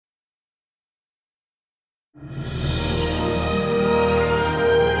Hi,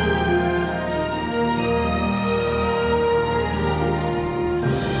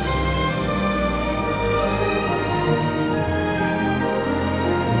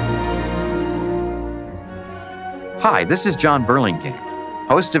 this is John Burlingame,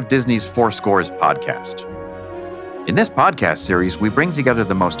 host of Disney's Four Scores podcast. In this podcast series, we bring together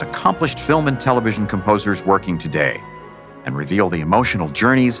the most accomplished film and television composers working today and reveal the emotional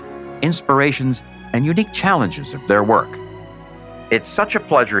journeys, inspirations, and unique challenges of their work. It's such a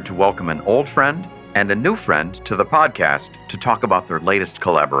pleasure to welcome an old friend and a new friend to the podcast to talk about their latest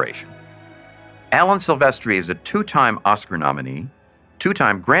collaboration. Alan Silvestri is a two-time Oscar nominee,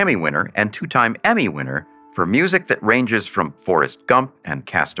 two-time Grammy winner, and two-time Emmy winner for music that ranges from Forrest Gump and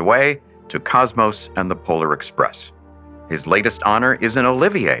Cast Away to Cosmos and the Polar Express. His latest honor is an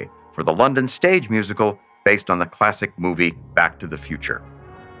Olivier for the London stage musical based on the classic movie Back to the Future.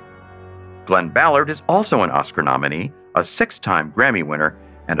 Glen Ballard is also an Oscar nominee, a six-time Grammy winner,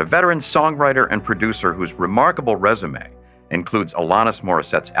 and a veteran songwriter and producer whose remarkable resume includes Alanis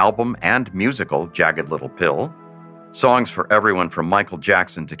Morissette's album and musical Jagged Little Pill, songs for everyone from Michael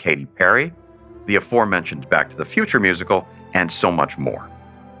Jackson to Katy Perry, the aforementioned Back to the Future musical, and so much more.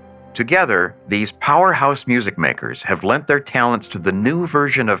 Together, these powerhouse music makers have lent their talents to the new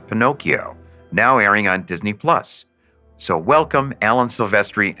version of Pinocchio, now airing on Disney+. So welcome Alan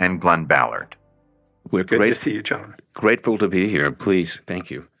Silvestri and Glen Ballard. We're good to see you, John. Grateful to be here. Please, thank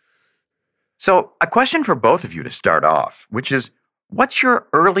you. So a question for both of you to start off, which is, what's your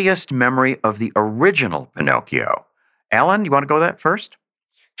earliest memory of the original Pinocchio? Alan, you want to go that first?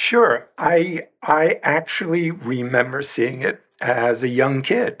 Sure. I actually remember seeing it as a young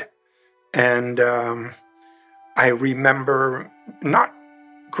kid. And I remember not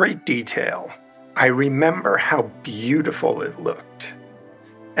great detail. I remember how beautiful it looked.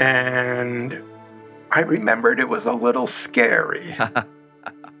 And I remembered it was a little scary.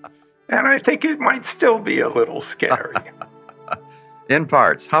 And I think it might still be a little scary. In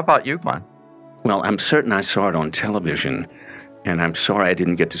parts. How about you, Glen? Well, I'm certain I saw it on television. And I'm sorry I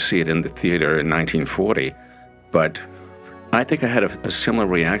didn't get to see it in the theater in 1940, but I think I had a similar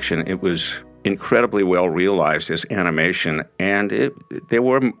reaction. It was incredibly well realized as animation, and there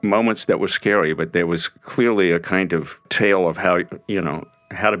were moments that were scary, but there was clearly a kind of tale of how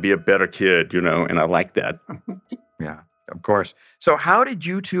to be a better kid, and I like that. Yeah, of course. So how did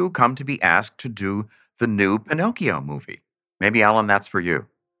you two come to be asked to do the new Pinocchio movie? Maybe, Alan, that's for you.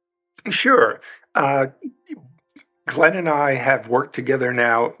 Sure. Glen and I have worked together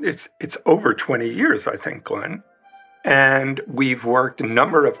now. It's over 20 years, I think, Glen. And we've worked a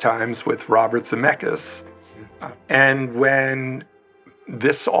number of times with Robert Zemeckis. And when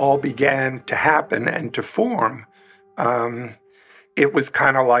this all began to happen and to form, it was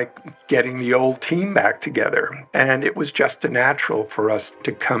kind of like getting the old team back together. And it was just a natural for us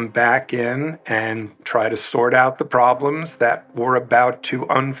to come back in and try to sort out the problems that were about to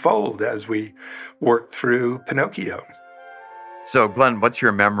unfold as we worked through Pinocchio. So, Glen, what's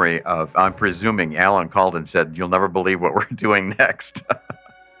your memory of, I'm presuming Alan called and said, you'll never believe what we're doing next?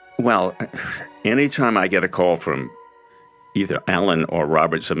 Well, anytime I get a call from either Alan or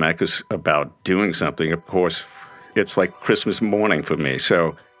Robert Zemeckis about doing something, of course, it's like Christmas morning for me.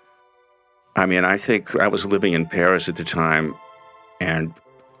 So, I think I was living in Paris at the time, and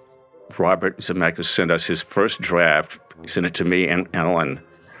Robert Zemeckis sent us his first draft, sent it to me and Alan,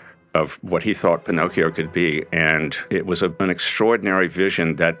 of what he thought Pinocchio could be. And it was an extraordinary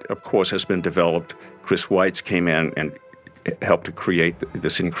vision that, of course, has been developed. Chris Weitz came in and helped to create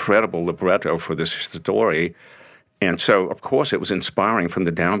this incredible libretto for this story. And so, of course, it was inspiring from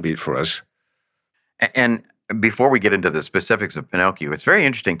the downbeat for us. And before we get into the specifics of Pinocchio, it's very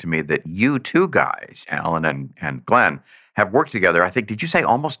interesting to me that you two guys, Alan and Glen, have worked together, I think, did you say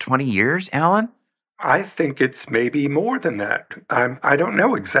almost 20 years, Alan? I think it's maybe more than that. I don't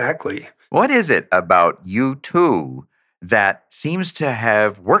know exactly. What is it about you two that seems to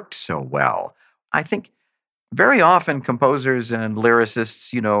have worked so well? I think very often composers and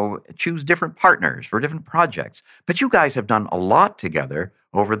lyricists, choose different partners for different projects. But you guys have done a lot together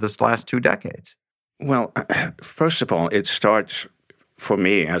over this last 2 decades. Well, first of all, it starts for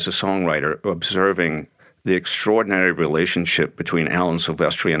me as a songwriter observing the extraordinary relationship between Alan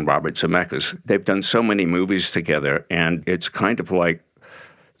Silvestri and Robert Zemeckis. They've done so many movies together, and it's kind of like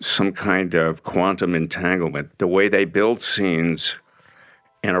some kind of quantum entanglement. The way they build scenes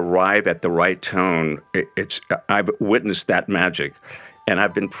and arrive at the right tone, I've witnessed that magic. And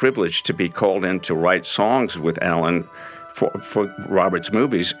I've been privileged to be called in to write songs with Alan for Robert's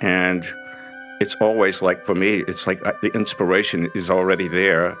movies, and it's always like, for me, it's like the inspiration is already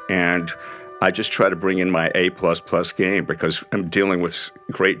there, and I just try to bring in my A++ game because I'm dealing with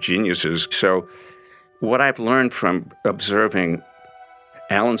great geniuses. So what I've learned from observing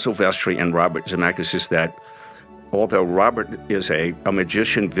Alan Silvestri and Robert Zemeckis is that although Robert is a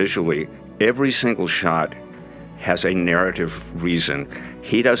magician visually, every single shot has a narrative reason.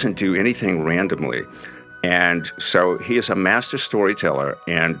 He doesn't do anything randomly. And so he is a master storyteller,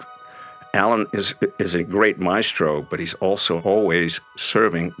 and Alan is a great maestro, but he's also always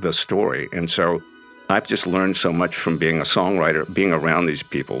serving the story. And so I've just learned so much from being a songwriter, being around these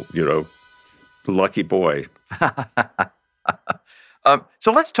people, lucky boy.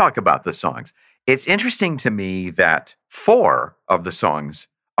 So let's talk about the songs. It's interesting to me that 4 of the songs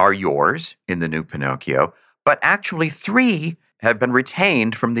are yours in the new Pinocchio, but actually 3 have been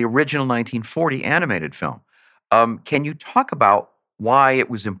retained from the original 1940 animated film. Can you talk about why it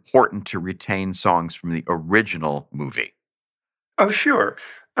was important to retain songs from the original movie? Oh, sure.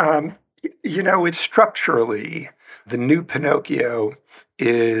 It's structurally, the new Pinocchio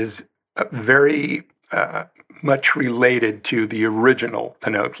is very much related to the original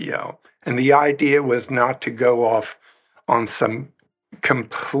Pinocchio. And the idea was not to go off on some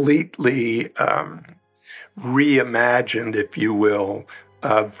completely reimagined, if you will,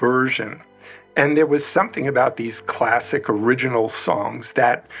 version. And there was something about these classic original songs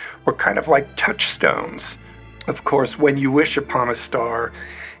that were kind of like touchstones. Of course, When You Wish Upon a Star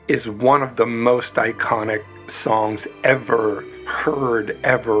is one of the most iconic songs ever heard,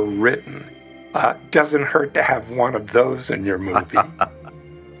 ever written. Doesn't hurt to have one of those in your movie.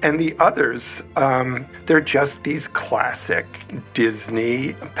 And the others, they're just these classic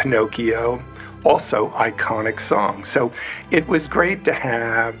Disney, Pinocchio, also iconic songs. So it was great to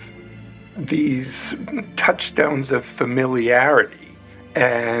have these touchstones of familiarity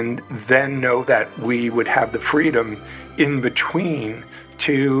and then know that we would have the freedom in between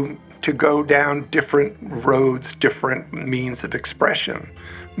to go down different roads, different means of expression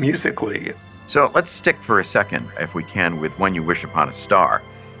musically. So let's stick for a second, if we can, with When You Wish Upon a Star.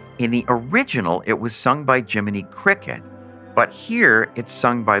 In the original, it was sung by Jiminy Cricket, but here it's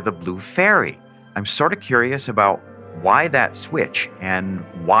sung by the Blue Fairy. I'm sort of curious about why that switch and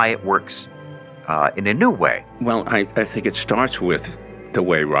why it works in a new way. Well, I think it starts with the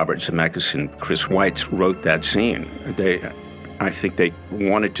way Robert Zemeckis and Chris Weitz wrote that scene. I think they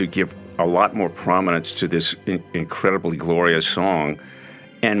wanted to give a lot more prominence to this incredibly glorious song.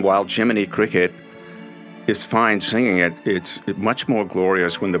 And while Jiminy Cricket is fine singing it, it's much more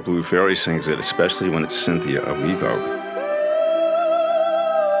glorious when the Blue Fairy sings it, especially when it's Cynthia Erivo.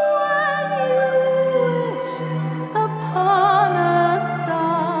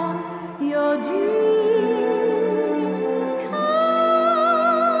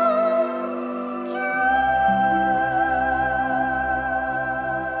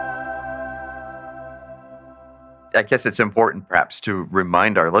 I guess it's important perhaps to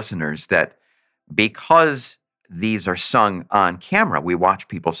remind our listeners that because these are sung on camera, we watch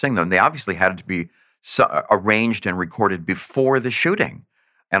people sing them, they obviously had to be arranged and recorded before the shooting.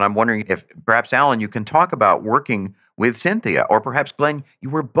 And I'm wondering if perhaps, Alan, you can talk about working with Cynthia, or perhaps, Glenn, you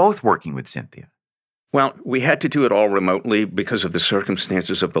were both working with Cynthia. Well, we had to do it all remotely because of the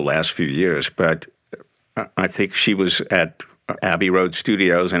circumstances of the last few years, but I think she was at Abbey Road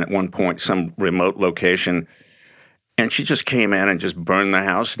Studios and at one point some remote location. And she just came in and just burned the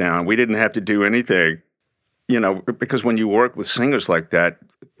house down. We didn't have to do anything, because when you work with singers like that,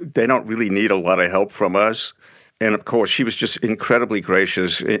 they don't really need a lot of help from us. And of course, she was just incredibly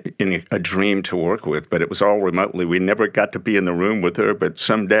gracious, in a dream to work with, but it was all remotely. We never got to be in the room with her, but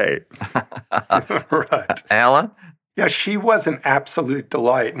someday. Right. Alan? Yeah, she was an absolute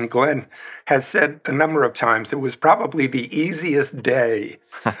delight. And Glenn has said a number of times it was probably the easiest day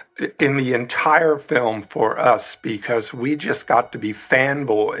in the entire film for us because we just got to be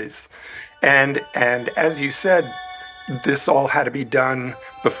fanboys. And as you said, this all had to be done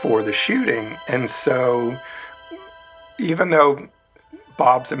before the shooting. And so even though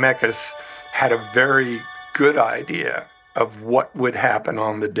Bob Zemeckis had a very good idea of what would happen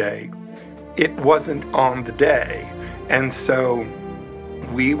on the day, it wasn't on the day. And so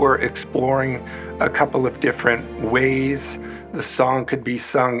we were exploring a couple of different ways the song could be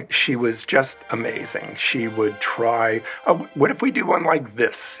sung. She was just amazing. She would try, what if we do one like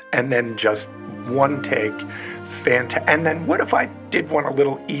this? And then just one take, and then what if I did one a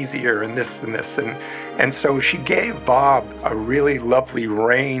little easier and this and this? And so she gave Bob a really lovely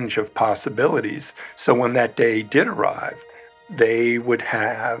range of possibilities. So when that day did arrive, they would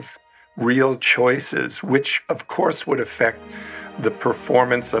have real choices, which of course would affect the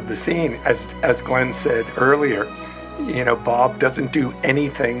performance of the scene. As Glenn said earlier, Bob doesn't do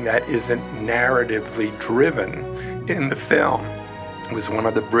anything that isn't narratively driven in the film. It was one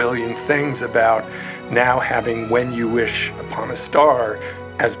of the brilliant things about now having When You Wish Upon a Star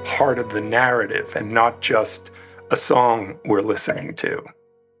as part of the narrative and not just a song we're listening to.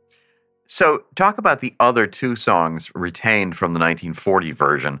 So talk about the other two songs retained from the 1940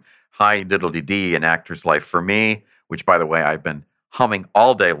 version, Hi Diddle Dee and Actor's Life for Me, which, by the way, I've been humming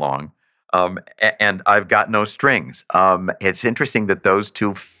all day long, and I've Got No Strings. It's interesting that those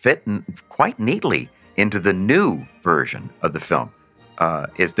two fit quite neatly into the new version of the film.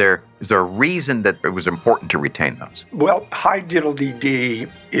 Is there a reason that it was important to retain those? Well, Hi Diddle Dee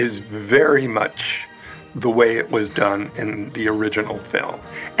is very much the way it was done in the original film.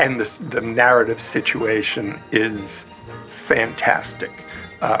 And the narrative situation is fantastic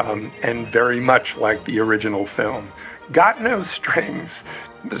and very much like the original film. Got No Strings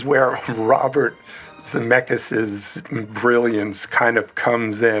is where Robert Zemeckis' brilliance kind of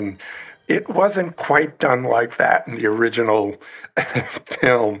comes in. It wasn't quite done like that in the original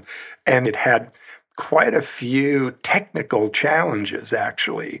film, and it had quite a few technical challenges,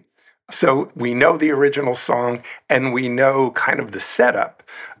 actually. So we know the original song and we know kind of the setup,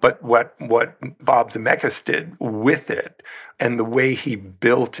 but what Bob Zemeckis did with it and the way he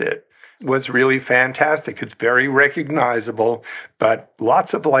built it was really fantastic. It's very recognizable, but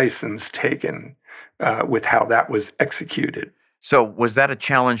lots of license taken with how that was executed. So was that a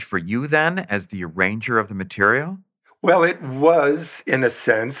challenge for you then as the arranger of the material? Well, it was in a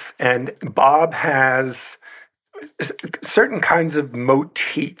sense, and Bob has certain kinds of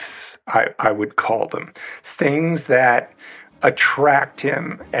motifs, I would call them, things that attract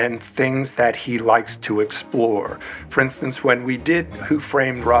him and things that he likes to explore. For instance, when we did Who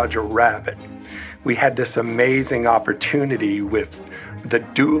Framed Roger Rabbit, we had this amazing opportunity with the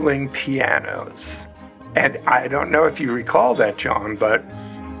dueling pianos. And I don't know if you recall that, John, but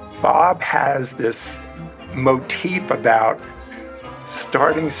Bob has this motif about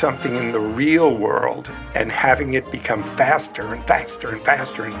starting something in the real world and having it become faster and faster and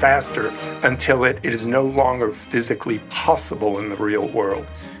faster and faster until it is no longer physically possible in the real world.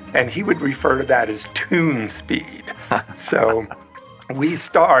 And he would refer to that as tune speed. So we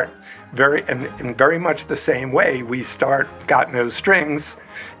start in very much the same way. We start Got No Strings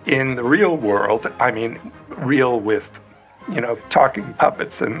in the real world. I mean, real with, talking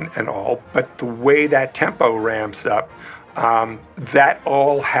puppets and all. But the way that tempo ramps up, that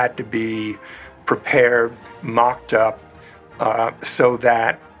all had to be prepared, mocked up, so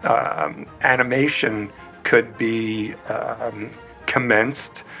that animation could be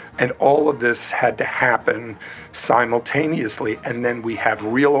commenced. And all of this had to happen simultaneously. And then we have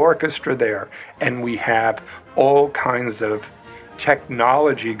real orchestra there, and we have all kinds of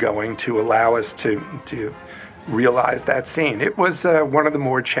technology going to allow us to realize that scene. It was one of the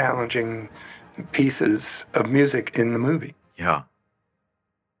more challenging pieces of music in the movie. Yeah.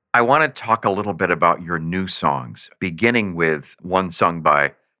 I want to talk a little bit about your new songs, beginning with one sung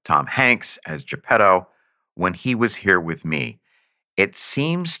by Tom Hanks as Geppetto, When He Was Here With Me. It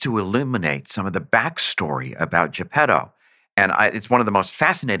seems to illuminate some of the backstory about Geppetto, and it's one of the most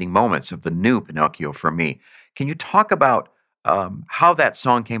fascinating moments of the new Pinocchio for me. Can you talk about how that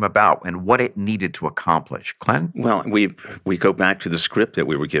song came about and what it needed to accomplish? Glenn? Well, we go back to the script that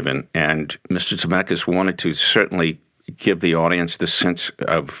we were given, and Mr. Zemeckis wanted to certainly give the audience the sense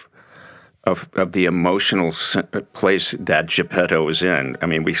of the emotional place that Geppetto is in. I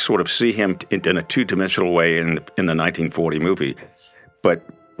mean, we sort of see him in a two-dimensional way in the 1940 movie, but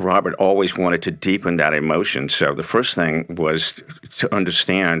Robert always wanted to deepen that emotion. So the first thing was to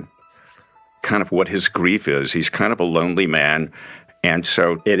understand kind of what his grief is. He's kind of a lonely man, and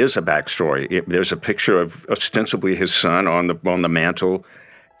so it is a backstory. There's a picture of ostensibly his son on the mantle,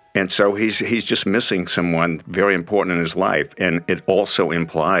 and so he's just missing someone very important in his life, and it also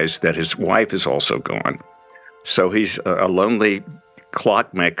implies that his wife is also gone. So he's a lonely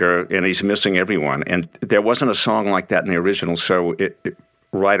clockmaker, and he's missing everyone. And there wasn't a song like that in the original, so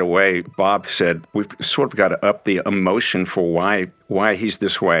right away, Bob said, we've sort of got to up the emotion for why he's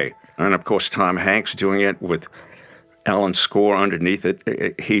this way. And of course, Tom Hanks doing it with Alan's score underneath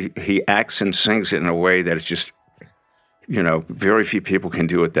it. He acts and sings it in a way that is just, very few people can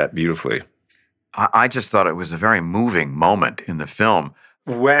do it that beautifully. I just thought it was a very moving moment in the film.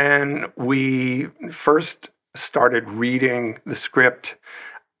 When we first started reading the script,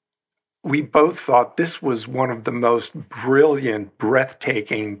 we both thought this was one of the most brilliant,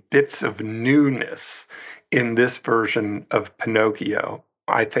 breathtaking bits of newness in this version of Pinocchio.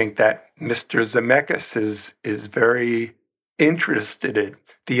 I think that Mr. Zemeckis is very interested in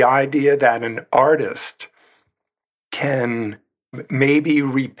the idea that an artist can maybe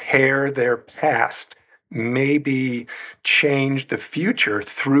repair their past, maybe change the future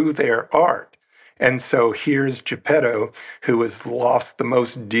through their art. And so here's Geppetto, who has lost the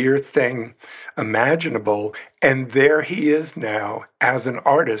most dear thing imaginable, and there he is now as an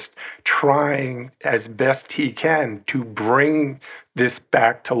artist, trying as best he can to bring this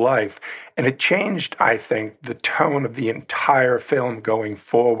back to life. And it changed, I think, the tone of the entire film going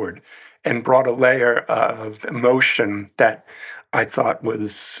forward and brought a layer of emotion that I thought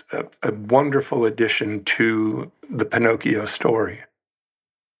was a wonderful addition to the Pinocchio story.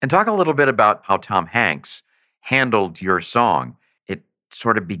 And talk a little bit about how Tom Hanks handled your song. It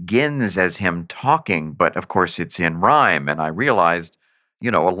sort of begins as him talking, but of course it's in rhyme. And I realized, a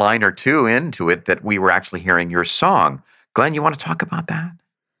line or two into it that we were actually hearing your song. Glenn, you want to talk about that?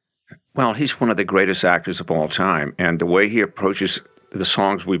 Well, he's one of the greatest actors of all time. And the way he approaches the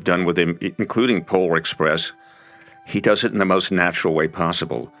songs we've done with him, including Polar Express, he does it in the most natural way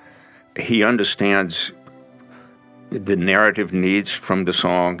possible. He understands the narrative needs from the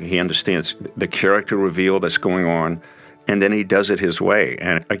song. He understands the character reveal that's going on, and then he does it his way.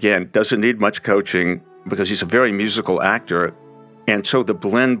 And again, doesn't need much coaching because he's a very musical actor. And so the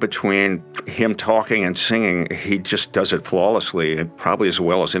blend between him talking and singing, he just does it flawlessly, and probably as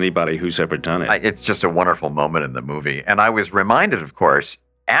well as anybody who's ever done it. It's just a wonderful moment in the movie. And I was reminded, of course,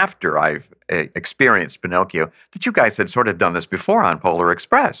 after I've experienced Pinocchio, that you guys had sort of done this before on Polar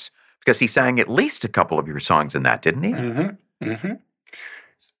Express. Because he sang at least a couple of your songs in that, didn't he? Mm-hmm. Mm-hmm.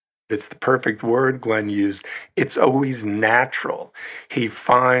 It's the perfect word Glenn used. It's always natural. He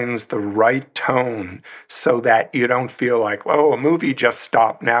finds the right tone so that you don't feel like, a movie just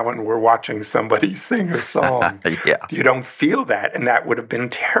stopped now and we're watching somebody sing a song. Yeah. You don't feel that, and that would have been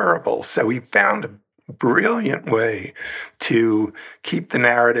terrible. So he found a brilliant way to keep the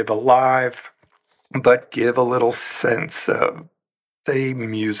narrative alive, but give a little sense of a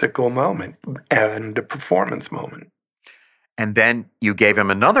musical moment and a performance moment. And then you gave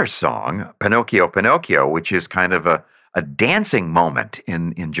him another song, Pinocchio, Pinocchio, which is kind of a dancing moment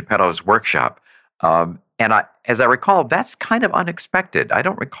in Geppetto's workshop. As I recall, that's kind of unexpected. I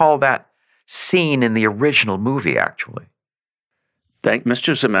don't recall that scene in the original movie, actually. Thank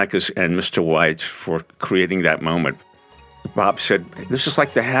Mr. Zemeckis and Mr. Weitz for creating that moment. Bob said, this is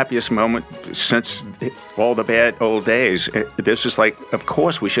like the happiest moment since all the bad old days. This is like, of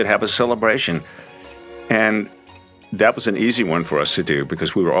course, we should have a celebration. And that was an easy one for us to do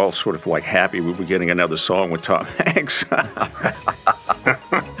because we were all sort of like happy we were getting another song with Tom Hanks.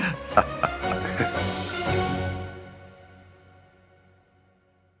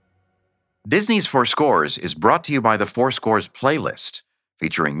 Disney's Four Scores is brought to you by the Four Scores playlist,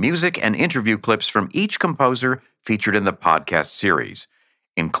 featuring music and interview clips from each composer featured in the podcast series,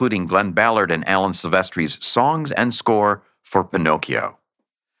 including Glenn Ballard and Alan Silvestri's songs and score for Pinocchio.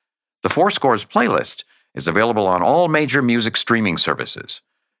 The Four Scores playlist is available on all major music streaming services.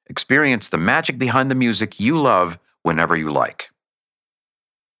 Experience the magic behind the music you love whenever you like.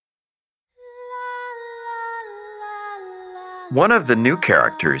 One of the new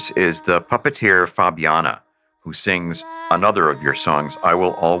characters is the puppeteer Fabiana, who sings another of your songs, I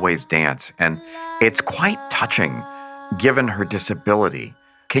Will Always Dance. And it's quite touching, given her disability.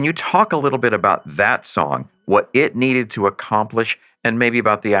 Can you talk a little bit about that song, what it needed to accomplish, and maybe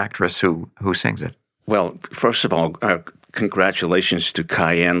about the actress who sings it? Well, first of all, congratulations to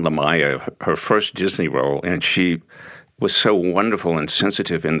Cayenne Lamaya, her first Disney role, and she was so wonderful and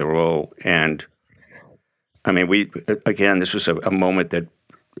sensitive in the role. And I mean, this was a moment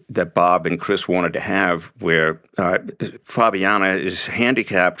that Bob and Chris wanted to have where Fabiana is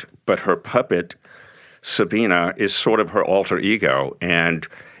handicapped, but her puppet, Sabina, is sort of her alter ego. And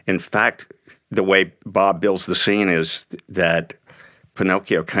in fact, the way Bob builds the scene is that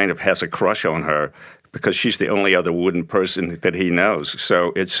Pinocchio kind of has a crush on her because she's the only other wooden person that he knows.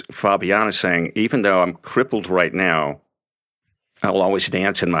 So it's Fabiana saying, even though I'm crippled right now, I'll always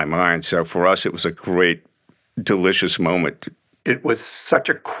dance in my mind. So for us, it was a great, delicious moment. It was such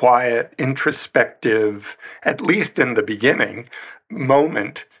a quiet, introspective, at least in the beginning,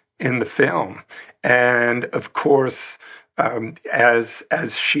 moment in the film. And of course, as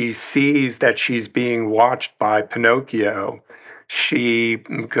she sees that she's being watched by Pinocchio, she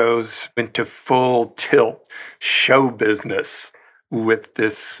goes into full tilt show business with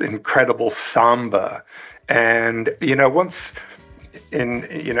this incredible samba. And, once in,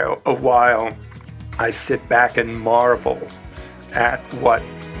 a while, I sit back and marvel at what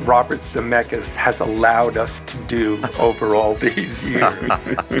Robert Zemeckis has allowed us to do over all these years.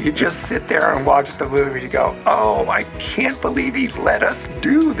 You just sit there and watch the movie and you go, oh, I can't believe he let us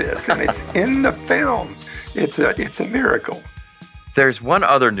do this. And it's in the film. it's a miracle. There's one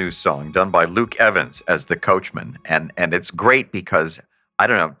other new song done by Luke Evans as the coachman, and it's great because, I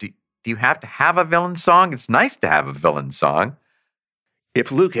don't know, do you have to have a villain song? It's nice to have a villain song. If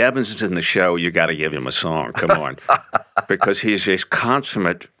Luke Evans is in the show, you got to give him a song. Come on. Because he's a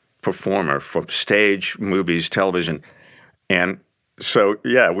consummate performer for stage, movies, television. And so,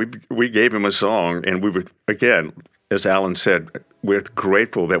 yeah, we gave him a song, and we were, again, as Alan said, we're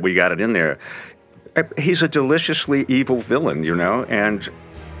grateful that we got it in there. He's a deliciously evil villain, you know, and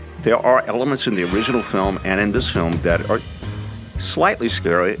there are elements in the original film and in this film that are slightly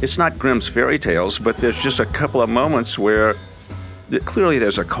scary. It's not Grimm's fairy tales, but there's just a couple of moments where clearly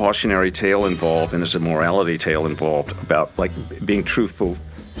there's a cautionary tale involved and there's a morality tale involved about like being truthful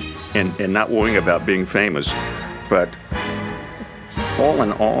and not worrying about being famous. But all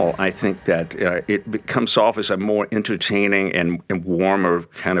in all, I think that it comes off as a more entertaining and warmer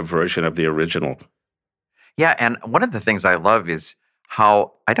kind of version of the original. Yeah, and one of the things I love is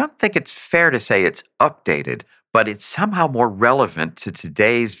how I don't think it's fair to say it's updated, but it's somehow more relevant to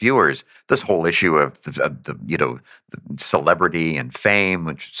today's viewers. This whole issue of the celebrity and fame,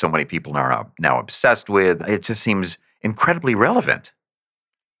 which so many people are now obsessed with, it just seems incredibly relevant.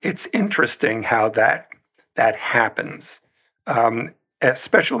 It's interesting how that happens,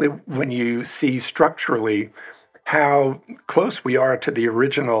 especially when you see structurally how close we are to the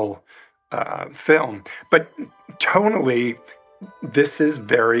original film. But tonally, this is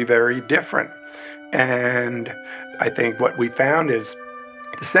very, very different. And I think what we found is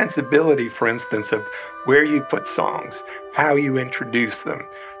the sensibility, for instance, of where you put songs, how you introduce them,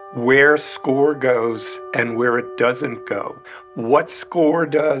 where score goes and where it doesn't go, what score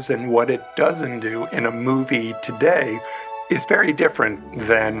does and what it doesn't do in a movie today is very different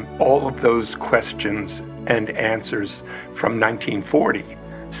than all of those questions and answers from 1940.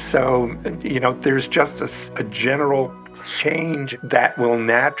 So, there's just a general change that will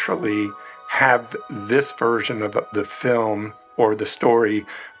naturally have this version of the film or the story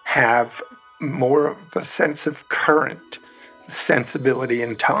have more of a sense of current sensibility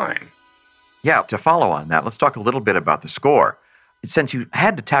in time. Yeah, to follow on that, let's talk a little bit about the score. Since you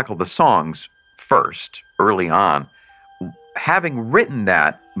had to tackle the songs first, early on, having written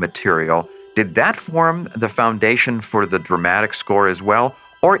that material, did that form the foundation for the dramatic score as well?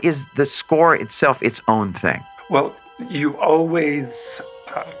 Or is the score itself its own thing? Well,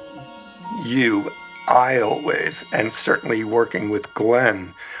 I always, and certainly working with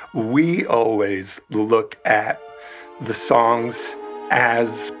Glenn, we always look at the songs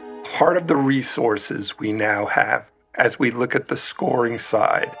as part of the resources we now have as we look at the scoring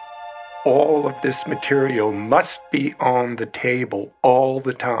side. All of this material must be on the table all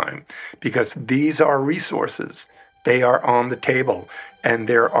the time because these are resources. They are on the table, and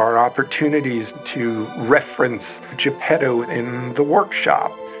there are opportunities to reference Geppetto in the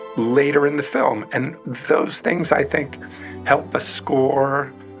workshop later in the film. And those things, I think, help a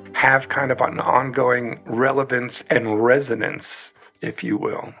score have kind of an ongoing relevance and resonance, if you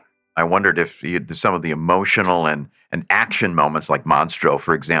will. I wondered if some of the emotional and action moments, like Monstro,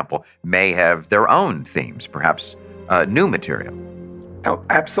 for example, may have their own themes, perhaps new material. Oh,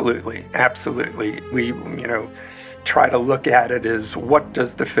 absolutely. Absolutely. We, try to look at it as what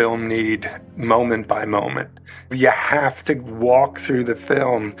does the film need moment by moment. You have to walk through the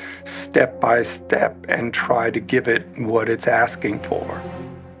film step by step and try to give it what it's asking for.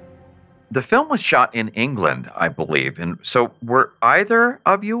 The film was shot in England, I believe, and so were either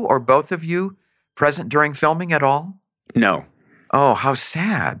of you or both of you present during filming at all? No. Oh, how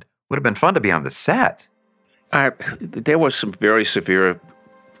sad. Would have been fun to be on the set. There was some very severe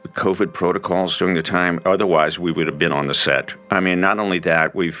COVID protocols during the time. Otherwise, we would have been on the set. I mean, not only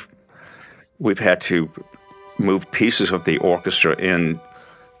that, we've had to move pieces of the orchestra in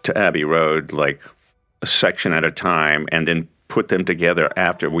to Abbey Road, like a section at a time, and then put them together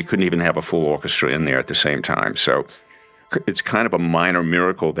after. We couldn't even have a full orchestra in there at the same time. So it's kind of a minor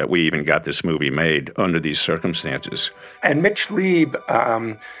miracle that we even got this movie made under these circumstances. And Mitch Lieb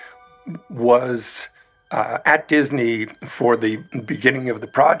was at Disney for the beginning of the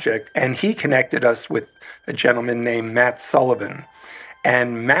project, and he connected us with a gentleman named Matt Sullivan.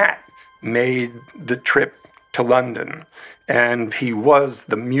 And Matt made the trip to London, and he was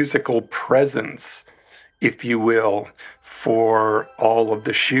the musical presence, if you will, for all of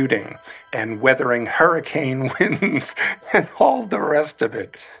the shooting and weathering hurricane winds and all the rest of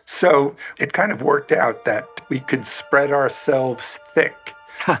it. So it kind of worked out that we could spread ourselves thick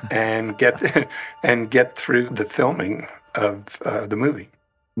and get through the filming of the movie.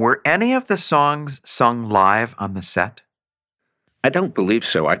 Were any of the songs sung live on the set? I don't believe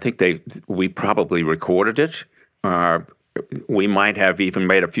so. I think we probably recorded it. We might have even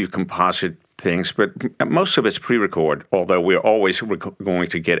made a few composite things, but most of it's pre-record, although we're always going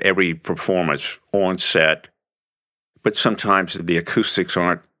to get every performance on set. But sometimes the acoustics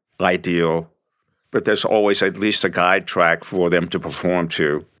aren't ideal, but there's always at least a guide track for them to perform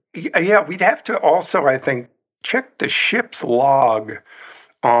to. Yeah, we'd have to also, I think, check the ship's log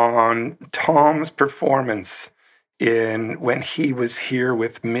on Tom's performance when he was here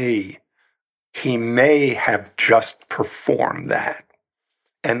with me. He may have just performed that.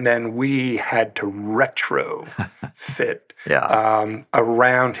 And then we had to retrofit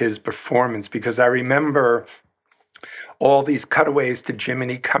around his performance, because I remember all these cutaways to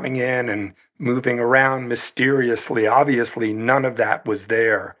Jiminy coming in and moving around mysteriously. Obviously, none of that was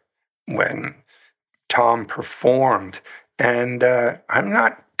there when Tom performed. And I'm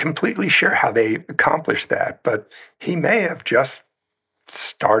not completely sure how they accomplished that, but he may have just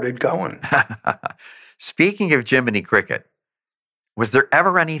started going. Speaking of Jiminy Cricket, was there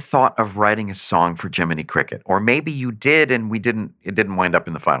ever any thought of writing a song for Jiminy Cricket? Or maybe you did and it didn't wind up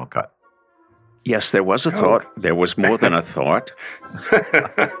in the final cut? Yes, there was a thought. There was more than a thought,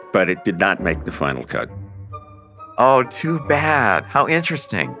 but it did not make the final cut. Oh, too bad. How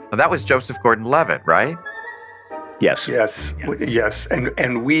interesting. Well, that was Joseph Gordon-Levitt, right? Yes. Yes.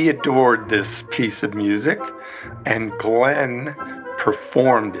 And we adored this piece of music, and Glenn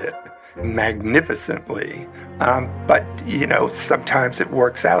performed it magnificently. But, sometimes it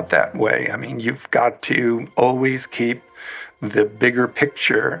works out that way. I mean, you've got to always keep the bigger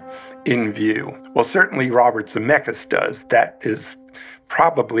picture in view. Well, certainly Robert Zemeckis does. That is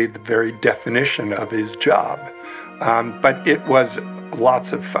probably the very definition of his job. But it was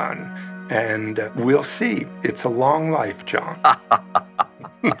lots of fun. And we'll see. It's a long life, John.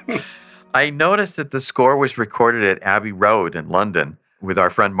 I noticed that the score was recorded at Abbey Road in London with our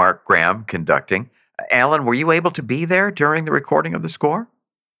friend Mark Graham conducting. Alan, were you able to be there during the recording of the score?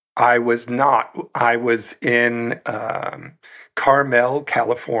 I was not. I was in Carmel,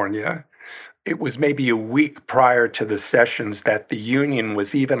 California. It was maybe a week prior to the sessions that the union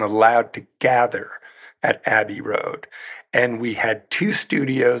was even allowed to gather at Abbey Road. And we had 2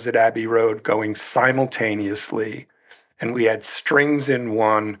 studios at Abbey Road going simultaneously. And we had strings in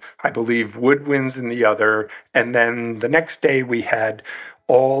one, I believe woodwinds in the other. And then the next day we had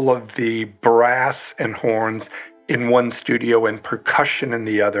all of the brass and horns in one studio and percussion in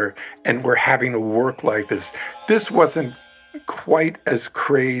the other. And we're having to work like this. This wasn't quite as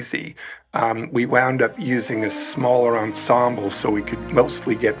crazy. We wound up using a smaller ensemble so we could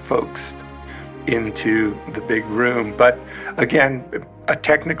mostly get folks into the big room. But again, a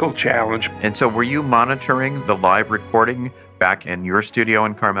technical challenge. And so were you monitoring the live recording back in your studio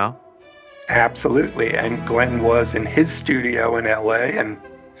in Carmel? Absolutely. And Glenn was in his studio in LA. And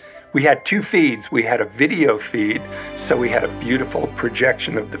we had 2 feeds. We had a video feed, so we had a beautiful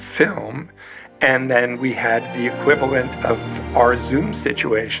projection of the film. And then we had the equivalent of our Zoom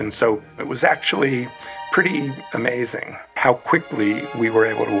situation. So it was actually pretty amazing how quickly we were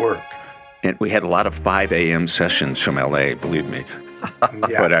able to work. And we had a lot of 5 a.m. sessions from L.A., believe me.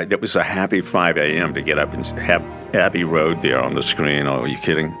 Yeah. But it was a happy 5 a.m. to get up and have Abbey Road there on the screen. Oh, are you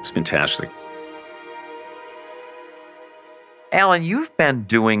kidding? It's fantastic. Alan, you've been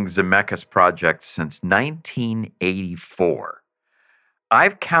doing Zemeckis projects since 1984.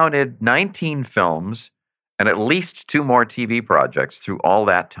 I've counted 19 films and at least 2 more TV projects through all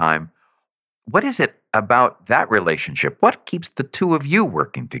that time. What is it about that relationship? What keeps the 2 of you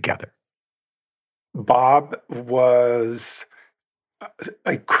working together? Bob was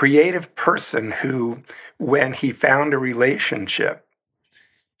a creative person who, when he found a relationship,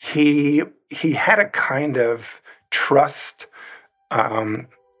 he had a kind of trust and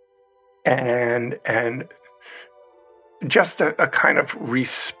just a kind of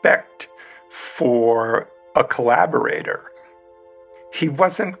respect for a collaborator. He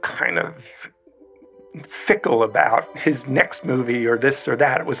wasn't kind of fickle about his next movie or this or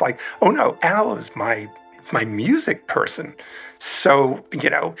that. It was like, oh no, Al is my music person. So,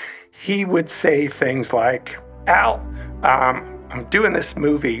 he would say things like, Al, I'm doing this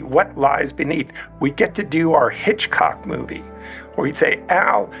movie, What Lies Beneath? We get to do our Hitchcock movie. Or he'd say,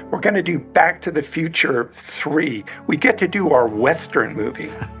 Al, we're going to do Back to the Future 3. We get to do our Western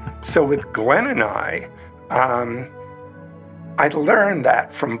movie. So with Glenn and I learned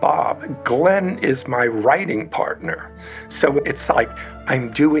that from Bob. Glenn is my writing partner. So it's like,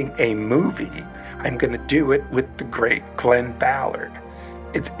 I'm doing a movie. I'm going to do it with the great Glenn Ballard.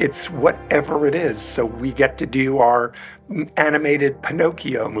 It's whatever it is. So we get to do our animated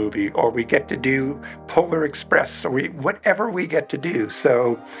Pinocchio movie, or we get to do Polar Express, or whatever we get to do.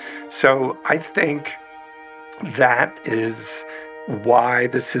 So I think that is why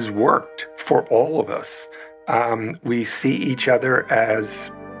this has worked for all of us. We see each other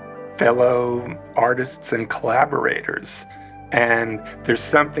as fellow artists and collaborators. And there's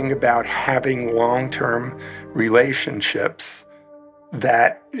something about having long-term relationships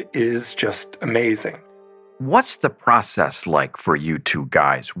that is just amazing. What's the process like for you two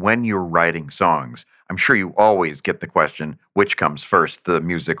guys when you're writing songs? I'm sure you always get the question, which comes first, the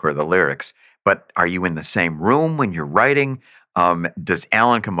music or the lyrics? But are you in the same room when you're writing? Does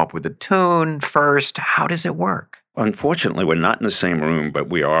Alan come up with a tune first? How does it work? Unfortunately, we're not in the same room, but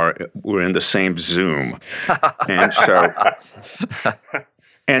we're in the same Zoom.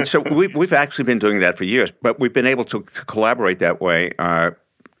 And so we've actually been doing that for years, but we've been able to collaborate that way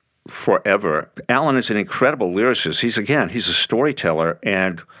forever. Alan is an incredible lyricist. He's a storyteller,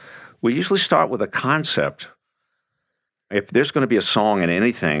 and we usually start with a concept. If there's going to be a song in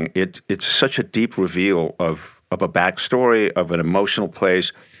anything, it's such a deep reveal of a backstory, of an emotional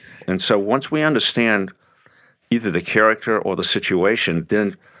place. And so once we understand either the character or the situation,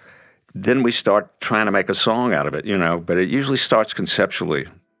 then we start trying to make a song out of it, but it usually starts conceptually.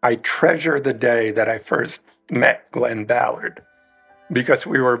 I treasure the day that I first met Glen Ballard, because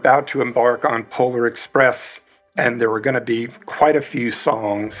we were about to embark on Polar Express, and there were going to be quite a few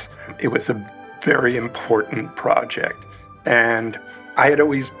songs. It was a very important project. And I had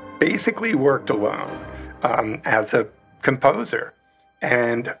always basically worked alone as a composer.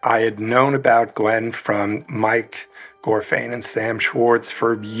 And I had known about Glen from Mike Gorfain and Sam Schwartz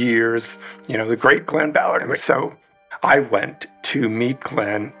for years, the great Glen Ballard. So I went to meet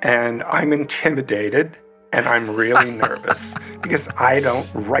Glen, and I'm intimidated and I'm really nervous because I don't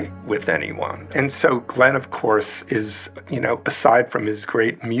write with anyone. And so Glen, of course, is, aside from his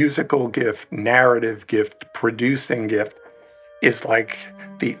great musical gift, narrative gift, producing gift, is like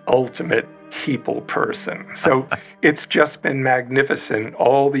the ultimate people person. So it's just been magnificent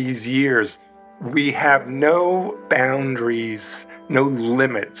all these years. We have no boundaries, no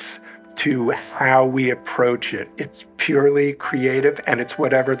limits to how we approach it. It's purely creative, and it's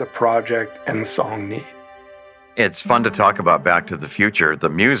whatever the project and the song need. It's fun to talk about Back to the Future, the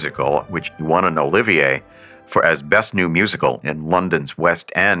musical, which won an Olivier for as Best New Musical in London's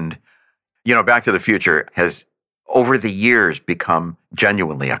West End. Back to the Future has over the years become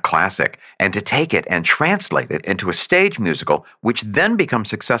genuinely a classic, and to take it and translate it into a stage musical, which then becomes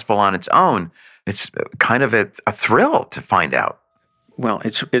successful on its own, it's kind of a thrill to find out. Well,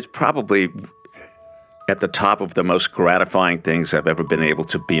 it's probably at the top of the most gratifying things I've ever been able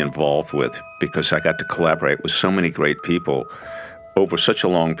to be involved with, because I got to collaborate with so many great people over such a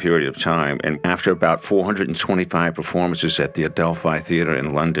long period of time. And after about 425 performances at the Adelphi Theatre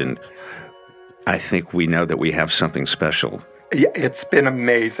in London, I think we know that we have something special. Yeah, it's been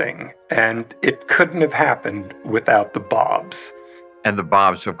amazing, and it couldn't have happened without the Bobs. And the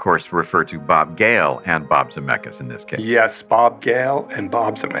Bobs, of course, refer to Bob Gale and Bob Zemeckis in this case. Yes, Bob Gale and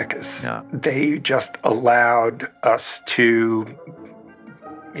Bob Zemeckis. Yeah. They just allowed us to,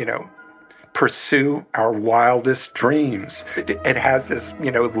 pursue our wildest dreams. It has this,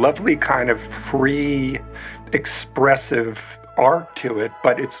 lovely kind of free, expressive arc to it,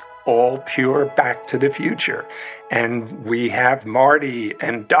 but it's all pure Back to the Future. And we have Marty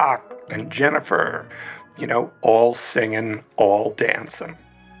and Doc and Jennifer, all singing, all dancing.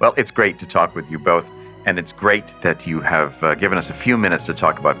 Well, it's great to talk with you both, and it's great that you have given us a few minutes to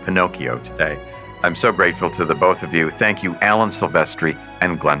talk about Pinocchio today. I'm so grateful to the both of you. Thank you, Alan Silvestri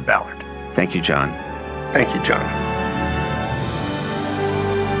and Glen Ballard. Thank you, John. Thank you, John.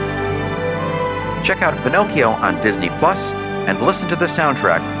 Check out Pinocchio on Disney Plus and listen to the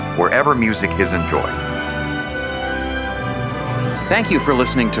soundtrack wherever music is enjoyed. Thank you for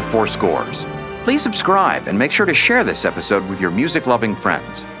listening to Four Scores. Please subscribe and make sure to share this episode with your music-loving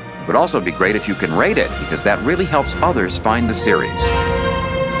friends. It would also be great if you can rate it, because that really helps others find the series.